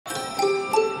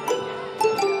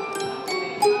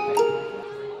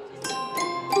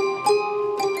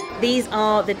These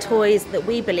are the toys that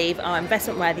we believe are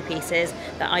investment-worthy pieces.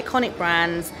 They're iconic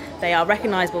brands. They are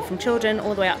recognisable from children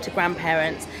all the way up to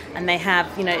grandparents, and they have,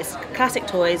 you know, it's classic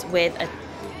toys with a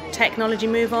technology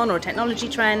move on or a technology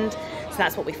trend. So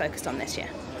that's what we focused on this year.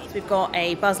 So we've got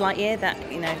a Buzz Lightyear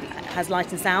that, you know, has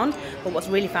light and sound, but what's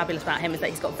really fabulous about him is that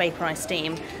he's got vaporised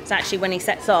steam. So actually when he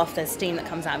sets off, there's steam that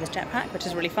comes out of his jetpack, which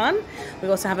is really fun. We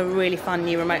also have a really fun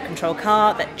new remote control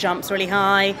car that jumps really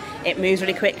high, it moves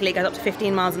really quickly, goes up to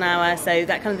 15 miles an hour, so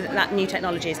that new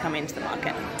technology is coming into the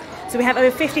market. So we have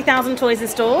over 50,000 toys in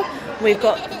store. We've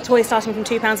got toys starting from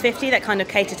 £2.50 that kind of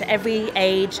cater to every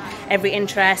age, every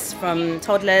interest, from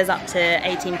toddlers up to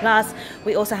 18 plus.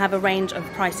 We also have a range of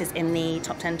prices in the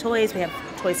top 10 toys. We have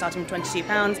toys starting from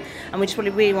 £22, and we just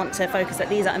really want to focus that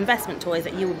these are investment toys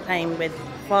that you will be playing with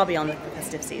far beyond the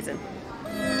festive season.